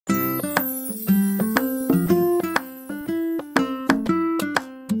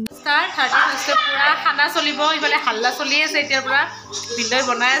ফাৰ্ষ্টে পুৰা খানা চলিব ইফালে হাল্লা চলি আছে এতিয়াৰ পৰা ভিন্দই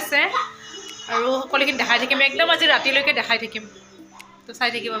বনাই আছে আৰু সকলোখিনি দেখাই থাকিম একদম আজি ৰাতিলৈকে দেখাই থাকিম তো চাই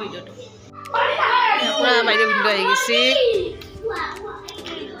থাকিব ভিডিঅ'টো পুৰা বাইদেউ ভিন্দু আহি গৈছে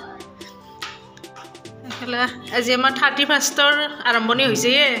আজি আমাৰ 31ৰ আৰম্ভণি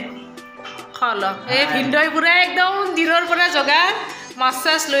হৈছে খল এই ভিন্দই পুৰা একদম দিনৰ পৰা জগা মাছ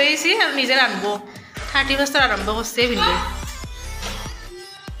চাছ লৈ আহিছে আৰু নিজে ৰান্ধিব 31ৰ আৰম্ভ কৰিছে ভিন্দই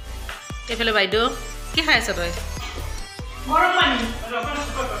এইফালে বাইদেউ কি খাই আছা তই গৰম পানী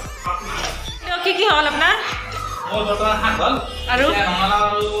কি কি হ'ল আপোনাৰ আৰু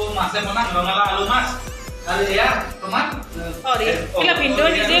ভিন্দই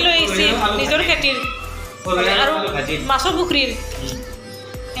নিজে লৈ আহিছে নিজৰ খেতিৰ আৰু মাছৰ পুখুৰীৰ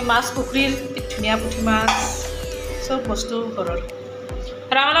এই মাছ পুখুৰীৰ ধুনীয়া পুঠি মাছ চব বস্তু ঘৰৰ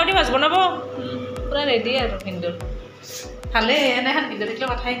ৰঙালাও দি মাছ বনাব পুৰা ৰেডি আৰু ভিন্দৰ ভালে এনেখন ভিন্দৰ দেখিলে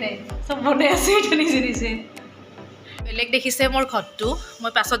কথাই নাই চব বনাই আছে এইটো নিজে নিজে বেলেগ দেখিছে মোৰ ঘৰটো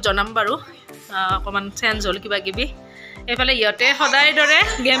মই পাছত জনাম বাৰু অকণমান চেঞ্জ হ'ল কিবা কিবি এইফালে ইহঁতে সদায় দৰে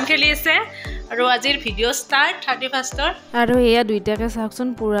গেম খেলি আছে আৰু আজিৰ ভিডিঅ' ষ্টাৰ্ট 31ৰ আৰু এয়া দুইটাকে চাওকচোন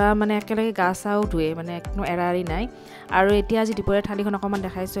পুৰা মানে একেলগে গা চাও ধুৱে মানে একদম এৰাৰি নাই আৰু এতিয়া আজি দুপৰীয়া থালিখন অকণমান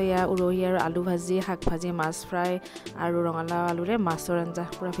দেখাইছোঁ এয়া উৰহি আৰু আলু ভাজি শাক ভাজি মাছ ফ্ৰাই আৰু ৰঙালাও আলুৰে মাছৰ আঞ্জা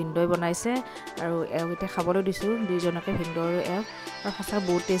পুৰা ভিন্দই বনাইছে আৰু এওঁ এতিয়া খাবলৈ দিছোঁ দুইজনকে ভিন্দৰ আৰু এওঁ আৰু সঁচা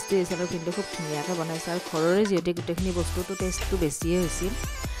বহুত টেষ্টি হৈছে আৰু ভিন্দই খুব ধুনীয়াকৈ বনাইছে আৰু ঘৰৰে যিহেতু গোটেইখিনি বস্তুটো টেষ্টটো বেছিয়ে হৈছিল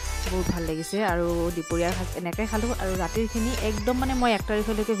বহুত ভাল লাগিছে আৰু দুপৰীয়াৰ সাজ এনেকৈ খালোঁ আৰু ৰাতিৰখিনি একদম মানে মই 1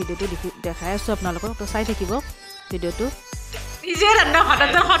 তাৰিখলৈকে ভিডিঅ'টো দেখাই আছোঁ আপোনালোকক তো চাই থাকিব ভিডিঅ'টো নিজে ৰান্ধা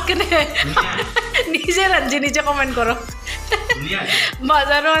হঠাৎ হট কেনে নিজে ৰান্ধি নিজে কমেণ্ট কৰক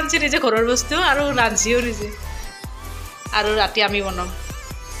বজাৰো আনিছে নিজে ঘৰৰ বস্তু আৰু ৰান্ধিও নিজে আৰু ৰাতি আমি বনাম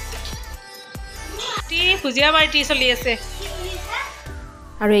ভুজিয়া পাৰ্টি চলি আছে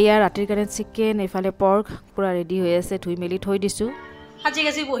আৰু এয়া ৰাতিৰ কাৰণে চিকেন এইফালে পৰ্ক পুৰা ৰেডি হৈ আছে ধুই মেলি থৈ দিছোঁ সাজি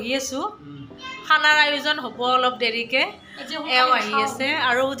কাজি বহি আছোঁ খানাৰ আয়োজন হ'ব অলপ দেৰিকৈ এওঁ আহি আছে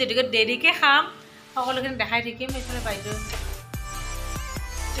আৰু যেতিয়াকৈ দেৰিকৈ খাম সকলোখিনি দেখাই থাকিম এইফালে বাইদেউ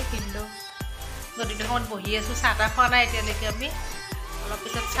কিন্তু গধূলি সময়ত বহি আছোঁ চাহ তাহ খোৱা নাই এতিয়ালৈকে আমি অলপ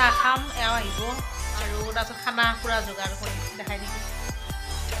পিছত চাহ খাম এওঁ আহিব আৰু তাৰপিছত খানা পুৰা যোগাৰ কৰি দেখাই থাকিম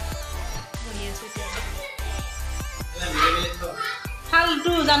বহি আছোঁ এতিয়া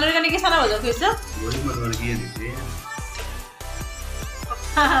ফালটো জানুৱাৰী কাৰণে কি চানা ভজা খুৱাইছ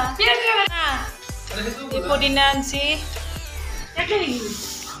পদিনা আনছি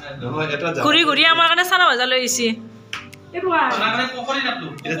ঘূৰি ঘূৰি আমাৰ কাৰণে চানা ভজা লৈ আহিছে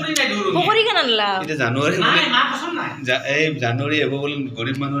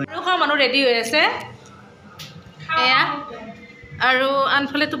মানুহ ৰেডি হৈ আছে এয়া আৰু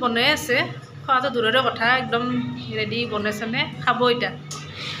আনফালেতো বনাই আছে খোৱাটো দূৰৰে কথা একদম ৰেডি বনাইছে নে খাব এতিয়া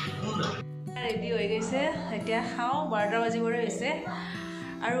ৰেডি হৈ গৈছে এতিয়া খাওঁ 12টা বাজিবৰে হৈছে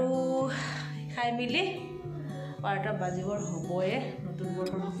আৰু খাই মেলি 12টা বাজিবৰ হ'বয়ে নতুন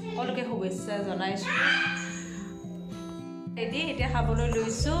বছৰ সকলোকে শুভেচ্ছা জনাইছোঁ ৰেডি এতিয়া খাবলৈ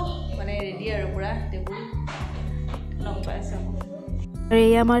লৈছোঁ মানে ৰেডি আৰু পুৰা টেবুল লগ পাইছোঁ আৰু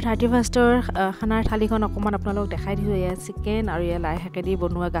এয়া আমাৰ 31ৰ খানাৰ থালিখন অকণমান আপোনালোকক দেখাই দিছোঁ এয়া চিকেন আৰু এয়া লাই শাকেদি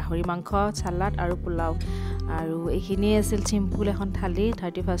বনোৱা গাহৰি মাংস চালাড আৰু পোলাও আৰু এইখিনিয়ে আছিল চিম্পুল এখন থালি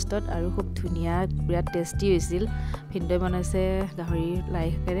 31ত আৰু খুব ধুনীয়া বিৰাট টেষ্টি হৈছিল ভিন্দই বনাইছে গাহৰি লাই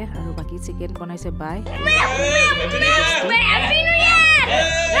শাকেৰে আৰু বাকী চিকেন বনাইছে বাই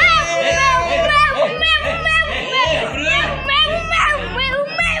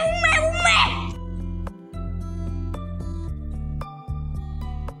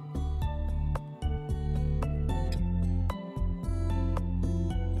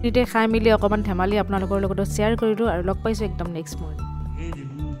নিতে খাই মিলি অকণমান ধেমালি আপোনালোকৰ লগত শ্বেয়াৰ কৰিলোঁ আৰু লগ পাইছোঁ একদম নেক্সট মৰ্নিং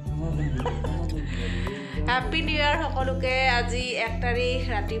হেপী নিউ ইয়াৰ সকলোকে আজি 1 তাৰিখ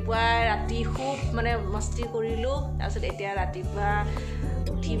ৰাতিপুৱা ৰাতি খুব মানে মস্তি কৰিলোঁ তাৰপিছত এতিয়া ৰাতিপুৱা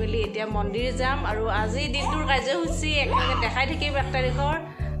উঠি মেলি এতিয়া মন্দিৰ যাম আৰু আজি দিনটোৰ কাৰ্যসূচী একেলগে দেখাই থাকিম 1 তাৰিখৰ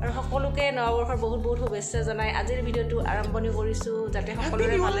আৰু সকলোকে নৱবৰ্ষৰ বহুত বহুত শুভেচ্ছা জনাই আজিৰ ভিডিঅ'টো আৰম্ভণি কৰিছোঁ যাতে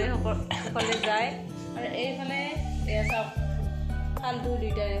সকলোৰে ভালে সকলে যায় আৰু এইফালে এয়া চাওক ফালটো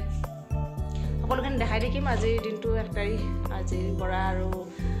দুইটাৰে সকলোখিনি দেখাই থাকিম আজিৰ দিনটো 1 তাৰিখ আজিৰ পৰা আৰু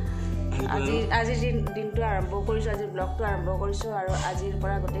আজিৰ দিনটো আৰম্ভ কৰিছোঁ আজিৰ ব্লগটো আৰম্ভ কৰিছোঁ আৰু আজিৰ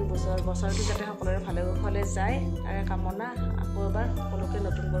পৰা গোটেই বছৰটো যাতে সকলোৰে ভালে কুশলে যায় তাৰে কামনা আকৌ এবাৰ সকলোকে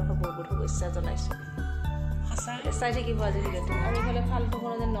নতুন বৰ্ষৰ বহুত বহুত শুভেচ্ছা জনাইছোঁ চাই থাকিব আজিৰ ভিডিঅ'টো আৰু এইফালে ফালটো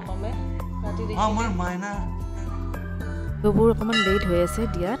কোনো যেন নকমে ৰাতি দেখি সেইবোৰ অকণমান লেট হৈ আছে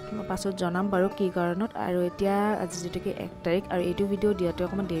দিয়াত পাছত জনাম বাৰু কি কাৰণত আৰু এতিয়া আজি যিহেতুকে 1 তাৰিখ আৰু এইটো ভিডিঅ' দিয়াতে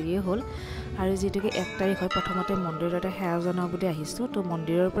অকণমান দেৰিয়ে হ'ল আৰু যিহেতুকে 1 তাৰিখ হয় প্ৰথমতে মন্দিৰতে সেৱা জনাওঁ বুলি আহিছোঁ তো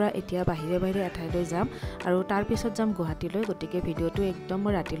মন্দিৰৰ পৰা এতিয়া বাহিৰে এঠাইলৈ যাম আৰু তাৰপিছত যাম গুৱাহাটীলৈ গতিকে ভিডিঅ'টো একদম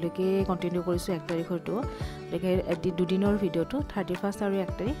মই ৰাতিলৈকে কণ্টিনিউ কৰিছোঁ 1 তাৰিখৰটো গতিকে দুদিনৰ ভিডিঅ'টো 31 আৰু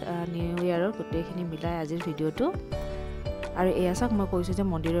 1 তাৰিখ নিউ ইয়াৰৰ গোটেইখিনি মিলাই আজিৰ ভিডিঅ'টো আৰু এয়া চাওক মই কৈছোঁ যে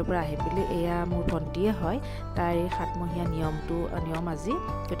মন্দিৰৰ পৰা আহি পেলাই এয়া মোৰ ভণ্টিয়ে হয় তাইৰ 7মহীয়া নিয়ম আজি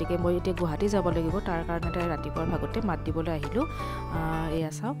গতিকে মই এতিয়া গুৱাহাটী যাব লাগিব তাৰ কাৰণে তাই ৰাতিপুৱাৰ ভাগতে মাত দিবলৈ আহিলোঁ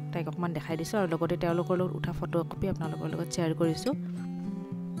এয়া চাওক তাইক অকণমান দেখাই দিছোঁ আৰু লগতে তেওঁলোকৰ লগত উঠা ফটো কপি আপোনালোকৰ লগত শ্বেয়াৰ কৰিছোঁ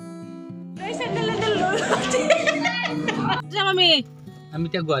আমি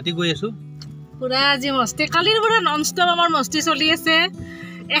এতিয়া গুৱাহাটী গৈ আছোঁ পুৰা আজি মস্তি কালিৰ পৰা নন ষ্টপ আমাৰ মস্তি চলি আছে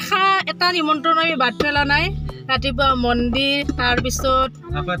এটা নিমন্ত্ৰণ আমি বাদ পেলা নাই ৰাতিপুৱা মন্দিৰ তাৰপিছত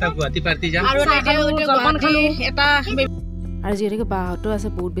গুৱাহাটী পাৰ্টি যাম আৰু আৰু যিহেতুকে বাহঁতো আছে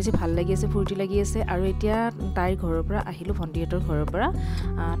বহুত বেছি ভাল লাগি আছে ফূৰ্তি লাগি আছে আৰু এতিয়া তাইৰ ঘৰৰ পৰা আহিলোঁ ভণ্টিহঁতৰ ঘৰৰ পৰা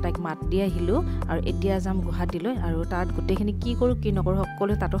তাইক মাত দি আহিলোঁ আৰু এতিয়া যাম গুৱাহাটীলৈ আৰু তাত গোটেইখিনি কি কৰোঁ কি নকৰোঁ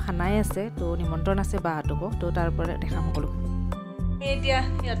সকলোৱে তাতো খানাই আছে তো নিমন্ত্ৰণ আছে বাহঁতকো তো তাৰ পৰা দেখাম সকলো এতিয়া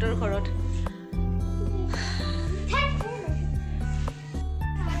সিহঁতৰ ঘৰত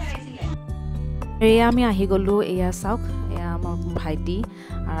এয়া আমি আহি গ'লোঁ এয়া চাওক এয়া আমাৰ ভাইটি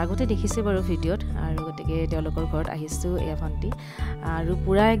আৰু আগতে দেখিছে বাৰু ভিডিঅ'ত আৰু গতিকে তেওঁলোকৰ ঘৰত আহিছোঁ এয়া ভণ্টি আৰু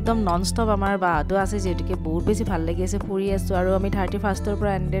পূৰা একদম নন ষ্টপ আমাৰ বাহঁতো আছে যিহেতুকে বহুত বেছি ভাল লাগি আছে ফুৰি আছোঁ আৰু আমি 31ৰ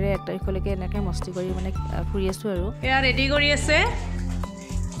পৰা এনেদৰে 1 তাৰিখলৈকে এনেকৈ মস্তি কৰি মানে ফুৰি আছোঁ আৰু এয়া ৰেডি কৰি আছে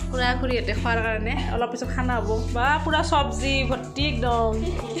পুৰা খুৰীহঁতে খোৱাৰ কাৰণে অলপ পিছত খানা হ'ব বা পুৰা চব্জি ভৰ্তি একদম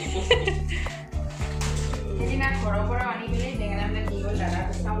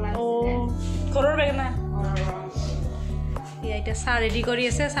ঘৰৰ বেঙেনা এতিয়া চাহ ৰেডি কৰি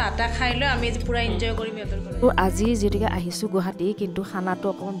আছে চাহ তাহ খাই লৈ আমি পুৰা এনজয় কৰিম সিহঁতৰ ঘৰত আজি যিহেতুকে আহিছোঁ গুৱাহাটী কিন্তু খানাটো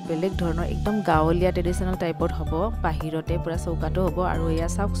অকণমান বেলেগ ধৰণৰ একদম গাঁৱলীয়া ট্ৰেডিশ্যনেল টাইপত হ'ব বাহিৰতে পূৰা চৌকাটো হ'ব আৰু এয়া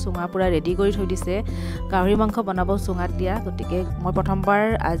চাওক চুঙা পূৰা ৰেডি কৰি থৈ দিছে গাহৰি মাংস বনাব চুঙাত দিয়া গতিকে মই প্ৰথমবাৰ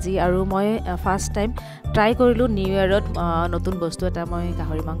আজি আৰু মই ফাৰ্ষ্ট টাইম ট্ৰাই কৰিলোঁ নিউ ইয়েৰত নতুন বস্তু এটা মই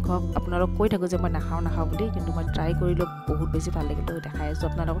গাহৰি মাংস আপোনালোকক কৈ থাকোঁ যে মই নাখাওঁ বুলি কিন্তু মই ট্ৰাই কৰিলোঁ বহুত বেছি ভাল লাগিল তো দেখাই আছোঁ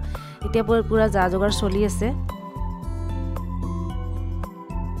আপোনালোকক এতিয়া পূৰা যা যোগাৰ চলি আছে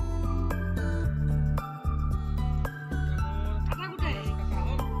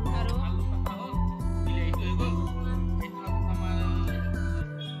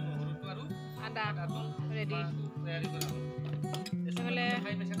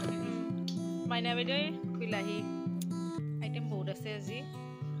মাইনা বাইদেউ বিলাহী আইটেম বহুত আছে আজি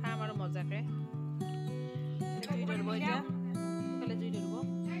খাম আৰু মজাকে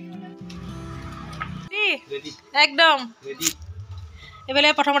একদম এইফালে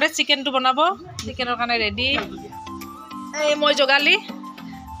প্ৰথমতে চিকেনটো বনাব চিকেনৰ কাৰণে ৰেডি এই মই জগালি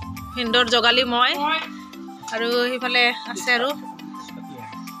ভিন্দৰ জগালি মই আৰু সেইফালে আছে আৰু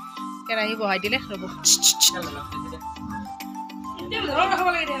কেৰাহী বহাই দিলে ৰ'ব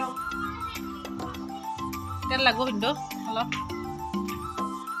তেল লাগব ভিন্দ অলপ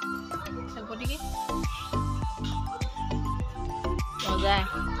লাগব নেকি মজা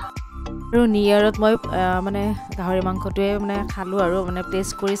আৰু নিউ ইয়েৰত মই মানে গাহৰি মাংসটোৱে মানে খালোঁ আৰু মানে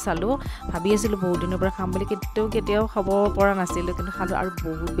টেষ্ট কৰি চালোঁ ভাবি আছিলোঁ বহুত দিনৰ পৰা খাম বুলি কেতিয়াও খাব পৰা নাছিলোঁ কিন্তু খালোঁ আৰু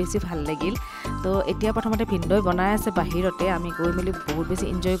বহুত বেছি ভাল লাগিল তো এতিয়া প্ৰথমতে ভিন্দই বনাই আছে বাহিৰতে আমি গৈ মেলি বহুত বেছি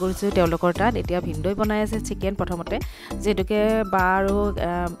এনজয় কৰিছোঁ তেওঁলোকৰ তাত এতিয়া ভিন্দই বনাই আছে চিকেন প্ৰথমতে যিহেতুকে বা আৰু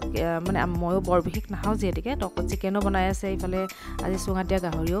মানে ময়ো বৰ বিশেষ নাখাওঁ যিহেতুকে তো চিকেনো বনাই আছে এইফালে আজি চুঙাত দিয়া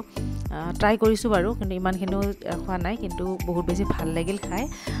গাহৰিও ট্ৰাই কৰিছোঁ বাৰু কিন্তু ইমানখিনিও খোৱা নাই কিন্তু বহুত বেছি ভাল লাগিল খাই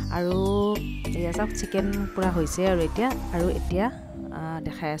আৰু এয়া চাওক চিকেন পূৰা হৈছে আৰু এতিয়া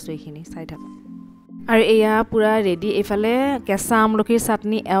দেখাই আছোঁ এইখিনি চাই থাকক আৰু এয়া পূৰা ৰেডি এইফালে কেঁচা আমলখিৰ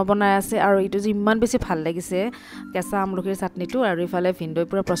চাটনি বনাই আছে আৰু এইটো যে ইমান বেছি ভাল লাগিছে কেঁচা আমলখিৰ চাটনিটো আৰু এইফালে ভিন্দৈ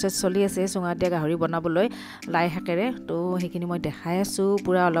পূৰা প্ৰচেছ চলি আছে চুঙাত দিয়া গাহৰি বনাবলৈ লাই শাকেৰে তো সেইখিনি মই দেখাই আছোঁ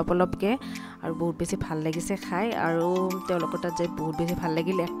পূৰা অলপকৈ আৰু বহুত বেছি ভাল লাগিছে খাই আৰু তেওঁলোকৰ তাত যাই বহুত বেছি ভাল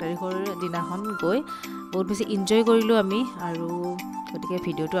লাগিল 1 তাৰিখৰ দিনাখন গৈ বহুত বেছি এনজয় কৰিলোঁ আমি আৰু গতিকে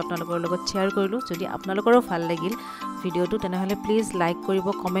ভিডিঅ'টো আপোনালোকৰ লগত শ্বেয়াৰ কৰিলোঁ যদি আপোনালোকৰো ভাল লাগিল ভিডিঅ'টো তেনেহ'লে প্লিজ লাইক কৰিব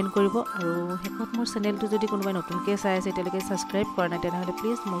কমেণ্ট কৰিব আৰু শেষত মোৰ চেনেলটো যদি কোনোবাই নতুনকৈ চাই আছে এতিয়ালৈকে ছাবস্ক্ৰাইব কৰা নাই তেনেহ'লে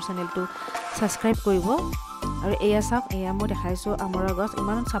প্লিজ মোৰ চেনেলটো ছাবস্ক্ৰাইব কৰিব আৰু এয়া চাওক এয়া মই দেখাইছোঁ আমৰা গছ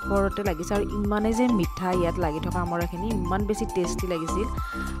ইমান চাপৰতে লাগিছে আৰু ইমানেই যে মিঠা ইয়াত লাগি থকা আমৰাখিনি ইমান বেছি টেষ্টি লাগিছিল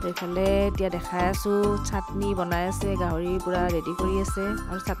তো এইফালে এতিয়া দেখাই আছোঁ চাটনি বনাই আছে গাহৰি পূৰা ৰেডি কৰি আছে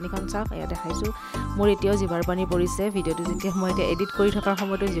আৰু চাটনিখন চাওক এয়া দেখাইছোঁ মোৰ এতিয়াও জিভাৰ পানী পৰিছে ভিডিঅ'টো যেতিয়া মই এতিয়া এডিট কৰি থকাৰ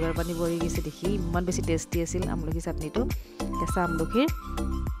সময়তো জিভাৰ পানী পৰি গৈছে দেখি ইমান বেছি টেষ্টি আছিল আমলখি চাটনিটো কেঁচা আমলখিৰ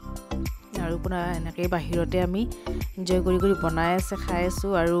আৰু আৰু পুৰা এনেকৈ বাহিৰতে আমি এনজয় কৰি বনাই আছে খাই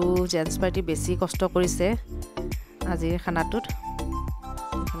আছোঁ আৰু জেন্টছ পাৰ্টি বেছি কষ্ট কৰিছে আজিৰ খানাটোত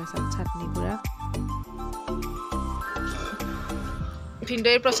চাটনি পুৰা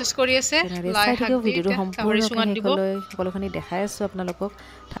ভিন্দই প্ৰসেস কৰি আছে লাই শাক ভিডিঅ'টো সম্পূৰ্ণকৈ সকলোখিনি দেখাই আছোঁ আপোনালোকক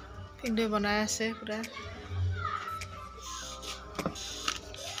ভিন্দই বনাই আছে পুৰা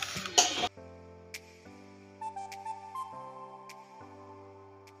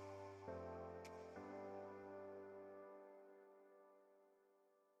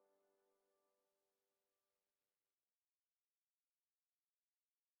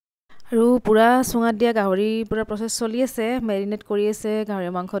আৰু পুৰা চুঙাত দিয়া গাহৰি পুৰা প্ৰচেছ চলি আছে মেৰিনেট কৰি আছে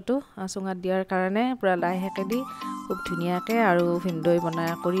গাহৰি মাংসটো চুঙাত দিয়াৰ কাৰণে পুৰা লাই শাকেদি খুব ধুনীয়াকৈ আৰু ভিন্দই বনাই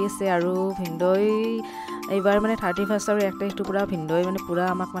কৰি আছে আৰু ভিন্দই এইবাৰ মানে 31st আৰু 1 তাৰিখটো পুৰা ভিন্দই মানে পুৰা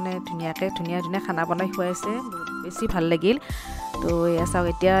আমাক মানে ধুনীয়া খানা বনাই খুৱাইছে বহুত বেছি ভাল লাগিল তো এয়া চাওক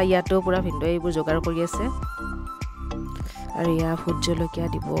এতিয়া ইয়াতো পুৰা ভিন্দই এইবোৰ যোগাৰ কৰি আছে আৰু ইয়াৰ ভোট জলকীয়া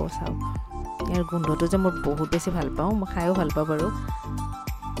দিব চাওক ইয়াৰ গোন্ধটো যে মই বহুত বেছি ভাল পাওঁ মই খায়ো ভাল পাওঁ বাৰু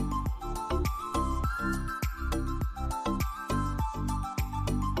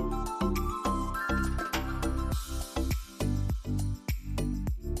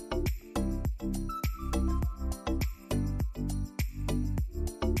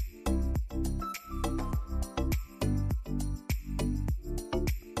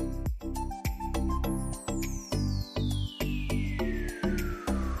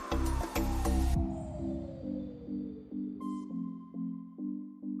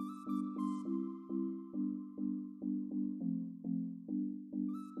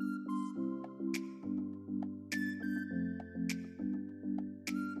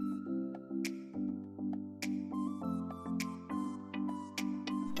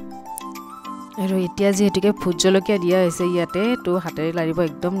আৰু এতিয়া যেহেতুকে ভোট জলকীয়া দিয়া হৈছে ইয়াতে তো হাতেৰে লাৰিব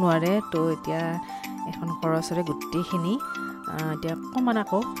একদম নোৱাৰে তো এতিয়া এখন খৰচৰে গোটেইখিনি এতিয়া অকণমান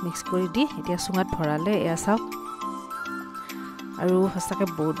আকৌ মিক্স কৰি দি এতিয়া চুঙাত ভৰালে এয়া চাওক আৰু সঁচাকৈ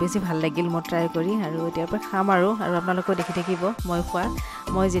বহুত বেছি ভাল লাগিল মই ট্ৰাই কৰি আৰু এতিয়াৰ পৰা খাম আৰু আপোনালোকেও দেখি থাকিব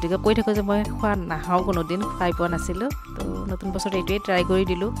মই যেতিয়াকৈ কৈ থাকোঁ যে মই খোৱা নাখাওঁ কোনোদিন খাই পোৱা নাছিলোঁ তো নতুন বছৰত এইটোৱেই ট্ৰাই কৰি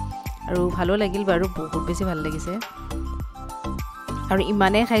দিলোঁ আৰু ভালো লাগিল বাৰু বহুত বেছি ভাল লাগিছে আৰু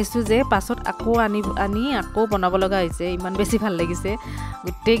ইমানেই খাইছোঁ যে পাছত আকৌ আনি আকৌ বনাব লগা হৈছে ইমান বেছি ভাল লাগিছে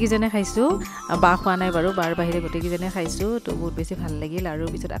গোটেইকেইজনে খাইছোঁ বা খোৱা নাই বাৰু বাৰ বাহিৰে গোটেইকেইজনে খাইছোঁ তো বহুত বেছি ভাল লাগিল আৰু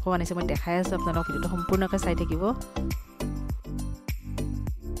পিছত আকৌ আনিছে মই দেখাই আছোঁ আপোনালোকক ভিডিঅ'টো সম্পূৰ্ণকৈ চাই থাকিব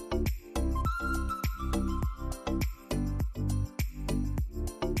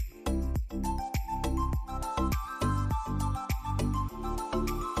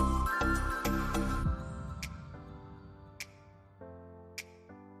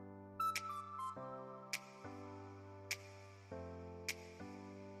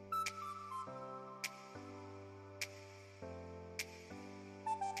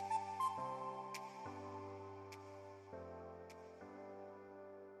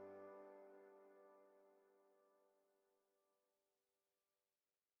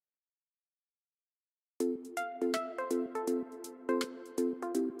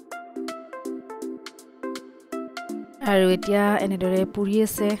আৰু এতিয়া এনেদৰে পুৰি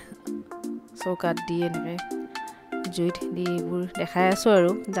আছে চৌকাত দি এনেকৈ জুইত দি এইবোৰ দেখাই আছোঁ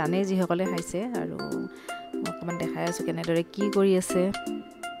আৰু জানে যিসকলে খাইছে আৰু মই অকণমান দেখাই আছোঁ কেনেদৰে কি কৰি আছে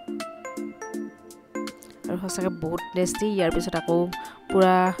আৰু সঁচাকৈ বহুত টেষ্টি ইয়াৰ পিছত আকৌ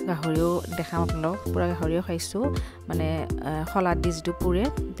পুৰা গাহৰিও দেখাম আপোনালোক পুৰা গাহৰিও খাইছোঁ মানে শলাদ দি যিটো পুৰে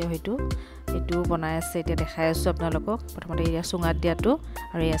এতিয়া এইটোও বনাই আছে এতিয়া দেখাই আছোঁ আপোনালোকক প্ৰথমতে এয়া চুঙাত দিয়াটো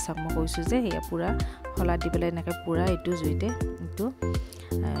আৰু এয়া চাওক মই কৈছোঁ যে এয়া পুৰা শলাদ দি পেলাই এনেকৈ পুৰা এইটো জুইতে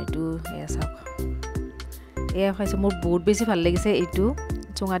এইটো এয়া চাওক এয়া খাইছোঁ মোৰ বহুত বেছি ভাল লাগিছে এইটো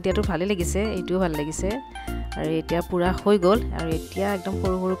চুঙাত দিয়াটো ভালেই লাগিছে এইটোও ভাল লাগিছে আৰু এতিয়া পুৰা হৈ গ'ল আৰু এতিয়া একদম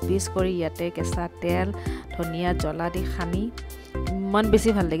সৰু সৰু পিচ কৰি ইয়াতে কেঁচা তেল ধনিয়া জ্বলা দি সানি ইমান বেছি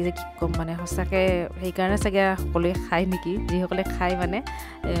ভাল লাগিছে কি ক'ম মানে সঁচাকৈ সেইকাৰণে চাগে সকলোৱে খায় নেকি যিসকলে খায় মানে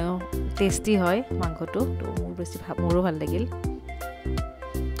টেষ্টি হয় মাংসটো তো মোৰো ভাল লাগিল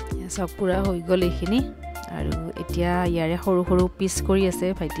চব পুৰা হৈ গ'ল এইখিনি আৰু এতিয়া ইয়াৰে সৰু সৰু পিচ কৰি আছে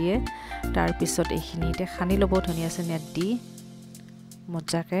ভাইটিয়ে তাৰপিছত এইখিনি এতিয়া সানি ল'ব ধনিয়া চনিয়া দি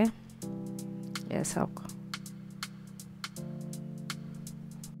মজাকৈ এয়া চাওক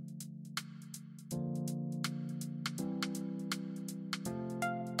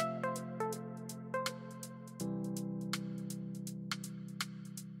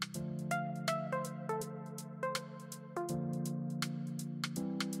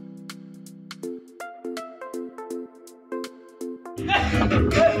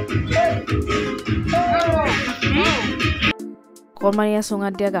অকণমান ইয়াৰ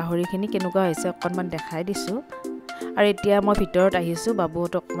চুঙাত দিয়া গাহৰিখিনি কেনেকুৱা হৈছে অকণমান দেখাই দিছোঁ আৰু এতিয়া মই ভিতৰত আহিছোঁ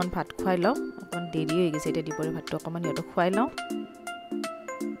বাবুহঁতক অকণমান ভাত খুৱাই লওঁ অকণমান দেৰি হৈ গৈছে এতিয়া দুপৰীয়া ভাতটো অকণমান সিহঁতক খুৱাই লওঁ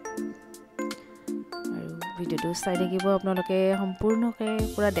আৰু ভিডিঅ'টো চাই থাকিব আপোনালোকে সম্পূৰ্ণকৈ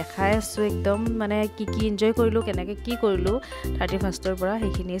পূৰা দেখাই আছোঁ একদম মানে কি এনজয় কৰিলোঁ কেনেকৈ কি কৰিলোঁ 31ৰ পৰা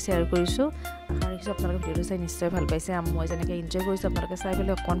সেইখিনিয়ে শ্বেয়াৰ কৰিছোঁ আশা ৰাখিছোঁ আপোনালোকে ভিডিঅ'টো চাই নিশ্চয় ভাল পাইছে মই যেনেকৈ এনজয় কৰিছোঁ আপোনালোকে চাই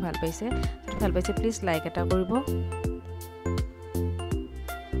পেলাই অকণমান ভাল পাইছে যদি ভাল পাইছে প্লিজ লাইক এটা কৰিব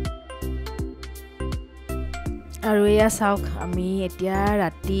আৰু এয়া চাওক আমি এতিয়া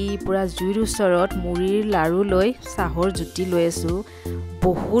ৰাতি পূৰা জুইৰ ওচৰত মুড়িৰ লাড়ু লৈ চাহৰ জুতি লৈ আছোঁ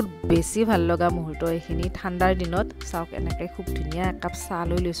বহুত বেছি ভাল লগা মুহূৰ্ত এইখিনি ঠাণ্ডাৰ দিনত চাওক এনেকৈ খুব ধুনীয়া একাপ চাহ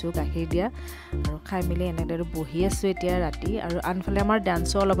লৈ লৈছোঁ গাখীৰ দিয়া আৰু খাই মেলি এনেদৰে বহি আছোঁ এতিয়া ৰাতি আৰু আনফালে আমাৰ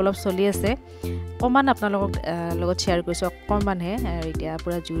ডান্সো অলপ চলি আছে অকণমান আপোনালোকক লগত শ্বেয়াৰ কৰিছোঁ অকণমানহে আৰু এতিয়া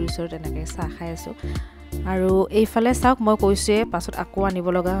পূৰা জুইৰ ওচৰত এনেকৈ চাহ খাই আছোঁ আৰু এইফালে চাওক মই কৈছোঁৱে পাছত আকৌ আনিব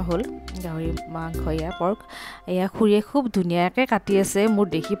লগা হ'ল গাহৰি মাংস এয়া পৰ্ক এয়া খুৰীয়ে খুব ধুনীয়াকৈ কাটি আছে মোৰ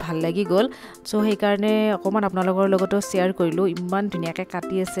দেখি ভাল লাগি গ'ল চ' সেইকাৰণে অকণমান আপোনালোকৰ লগতো শ্বেয়াৰ কৰিলোঁ ইমান ধুনীয়াকৈ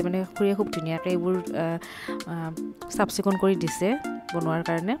কাটি আছে মানে খুৰীয়ে খুব ধুনীয়াকৈ এইবোৰ চাফ চিকুণ কৰি দিছে বনোৱাৰ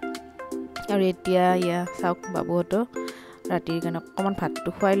কাৰণে আৰু এতিয়া এয়া চাওক বাবুহঁতক ৰাতিৰ কাৰণে অকণমান ভাতটো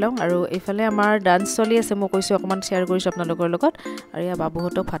খুৱাই লওঁ আৰু এইফালে আমাৰ ডান্স চলি আছে মই কৈছোঁ অকণমান শ্বেয়াৰ কৰিছোঁ আপোনালোকৰ লগত আৰু এয়া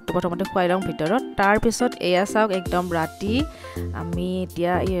বাবুহঁতক ভাতটো প্ৰথমতে খুৱাই লওঁ ভিতৰত তাৰপিছত এয়া চাওক একদম ৰাতি আমি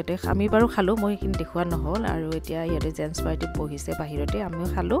এতিয়া ইহঁতে আমি বাৰু খালোঁ মই সেইখিনি দেখুওৱা নহ'ল আৰু এতিয়া ইহঁতে জেন্টছ পাৰ্টি বহিছে বাহিৰতে আমিও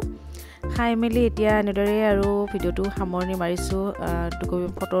খালোঁ খাই মেলি এতিয়া এনেদৰে আৰু ভিডিঅ'টো সামৰণি মাৰিছোঁ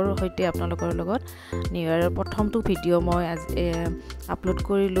ফটোৰ সৈতে আপোনালোকৰ লগত নিউ ইয়েৰৰ প্ৰথমটো ভিডিঅ' মই আজি আপলোড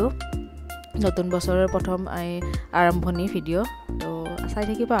কৰিলোঁ নতুন বছৰৰ প্ৰথম আৰম্ভণি ভিডিঅ' তো চাই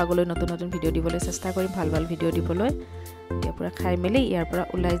থাকিব আগলৈ নতুন ভিডিঅ' দিবলৈ চেষ্টা কৰিম ভাল ভিডিঅ' দিবলৈ এতিয়া পূৰা খাই মেলি ইয়াৰ পৰা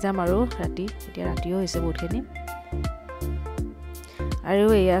ওলাই যাম আৰু এতিয়া ৰাতিও হৈছে বহুতখিনি আৰু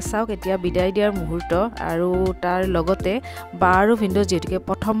এয়া চাওক এতিয়া বিদায় দিয়াৰ মুহূৰ্ত আৰু তাৰ লগতে বা আৰু ভিনদেউ যিহেতুকে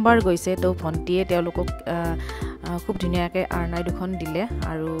প্ৰথমবাৰ গৈছে তো ভণ্টিয়ে তেওঁলোকক খুব ধুনীয়াকৈ আৰনাই দুখন দিলে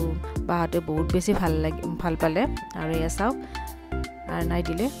আৰু বাহঁতে বহুত বেছি ভাল পালে আৰু এয়া চাওক আৰনাই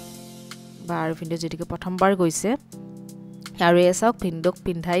দিলে বা আৰু ভিনদেউ যিহেতুকে প্ৰথমবাৰ গৈছে আৰু এয়া চাওক ভিনদেউক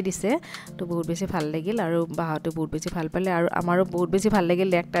পিন্ধাই দিছে তো বহুত বেছি ভাল লাগিল আৰু বাহঁতে বহুত বেছি ভাল পালে আৰু আমাৰো বহুত বেছি ভাল লাগিল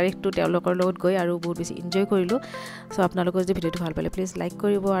 1 তাৰিখটো তেওঁলোকৰ লগত গৈ আৰু বহুত বেছি এনজয় কৰিলোঁ চ' আপোনালোকৰ যদি ভিডিঅ'টো ভাল পালে প্লিজ লাইক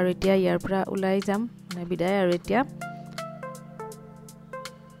কৰিব আৰু এতিয়া ইয়াৰ পৰা ওলাই যাম মানে বিদায় আৰু এতিয়া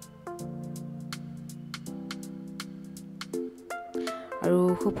আৰু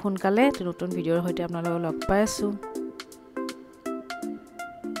খুব সোনকালে নতুন ভিডিঅ'ৰ সৈতে আপোনালোকক লগ পাই আছোঁ